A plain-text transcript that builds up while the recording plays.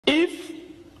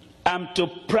am to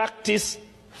practice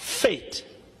faith,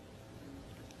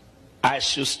 I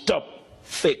should stop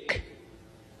fake.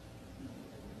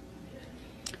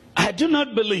 I do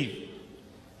not believe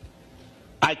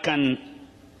I can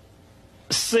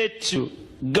say to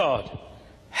God,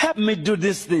 help me do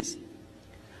these things.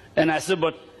 And I say,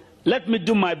 but let me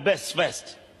do my best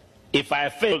first. If I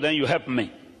fail, then you help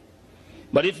me.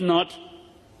 But if not,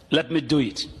 let me do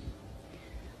it.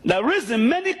 The reason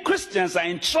many Christians are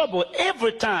in trouble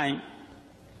every time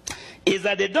is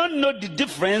that they don't know the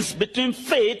difference between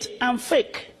faith and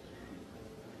fake.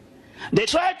 They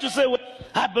try to say, well,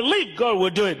 I believe God will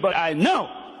do it, but I know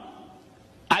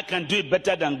I can do it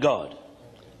better than God.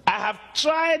 I have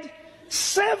tried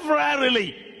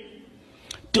severally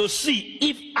to see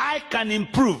if I can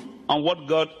improve on what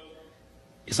God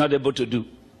is not able to do.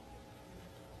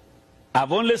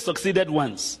 I've only succeeded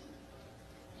once.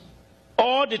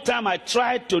 All the time I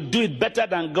tried to do it better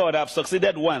than God, I've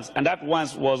succeeded once, and that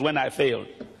once was when I failed.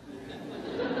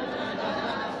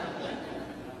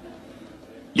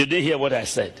 You didn't hear what I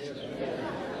said.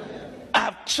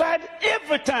 I've tried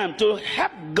every time to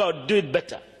help God do it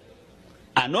better,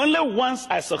 and only once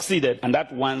I succeeded, and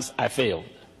that once I failed.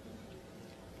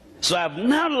 So I've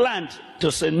now learned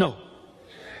to say no.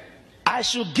 I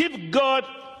should give God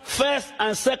first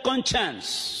and second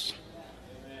chance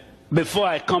before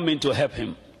I come in to help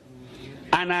him.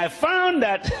 And I found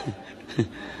that,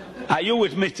 are you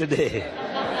with me today?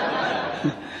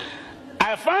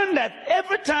 I found that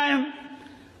every time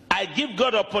I give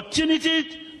God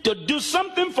opportunity to do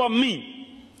something for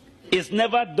me, it's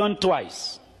never done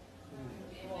twice.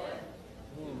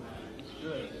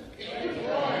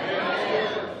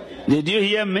 Did you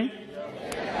hear me?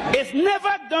 It's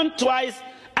never done twice.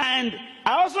 And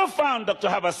I also found, Dr.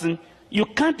 Haverson, you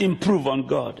can't improve on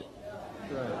God.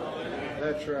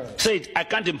 That's right. Say it, I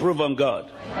can't improve on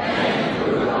God.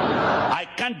 I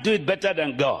can't do it better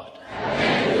than God.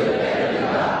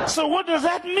 So what does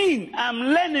that mean? I'm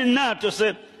learning now to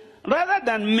say, rather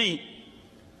than me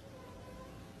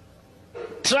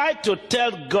try to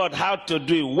tell God how to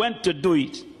do it, when to do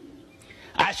it,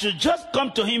 I should just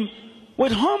come to him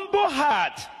with humble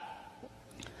heart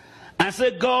and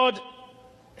say, God,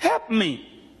 help me.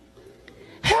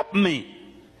 Help me.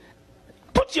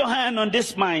 Put your hand on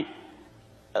this, my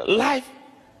life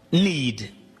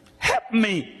need. Help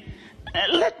me.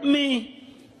 Let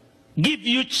me give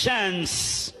you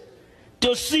chance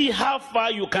to see how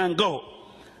far you can go.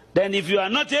 Then if you are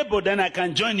not able, then I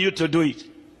can join you to do it.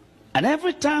 And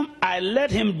every time I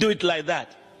let him do it like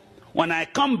that, when I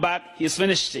come back, he's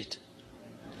finished it.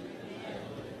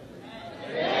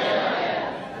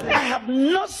 I have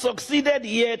not succeeded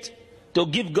yet to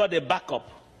give God a backup.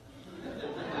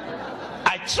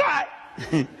 I try.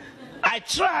 I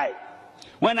try.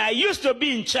 When I used to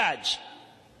be in charge,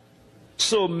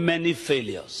 so many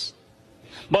failures.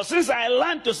 But since I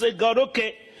learned to say, God,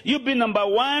 okay, you be number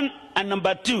one and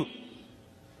number two.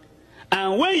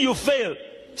 And when you fail,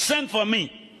 send for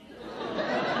me.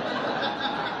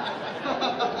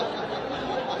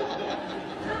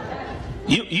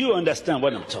 You understand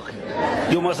what I'm talking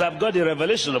about. You must have got the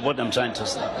revelation of what I'm trying to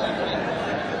say.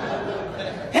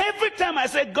 Every time I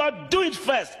say, God, do it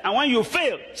first, and when you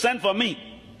fail, send for me.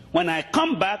 When I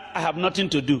come back, I have nothing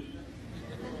to do.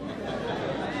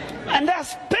 And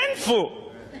that's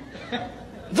painful.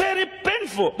 Very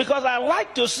painful, because I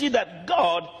like to see that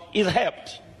God is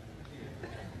helped.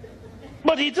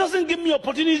 But he doesn't give me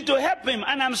opportunity to help him,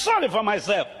 and I'm sorry for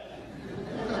myself.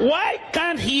 Why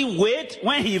can't he wait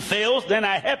when he fails, then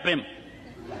I help him?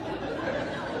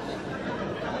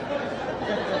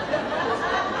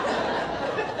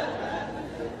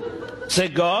 Say,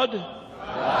 God,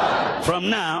 from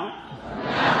now,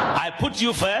 I put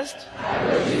you first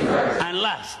and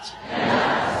last.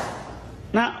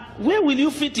 Now, where will you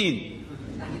fit in?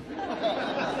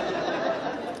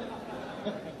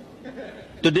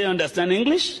 Do they understand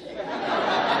English?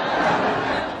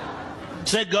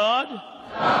 Say, God,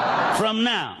 from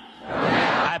now,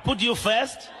 I put you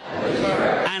first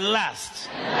and last.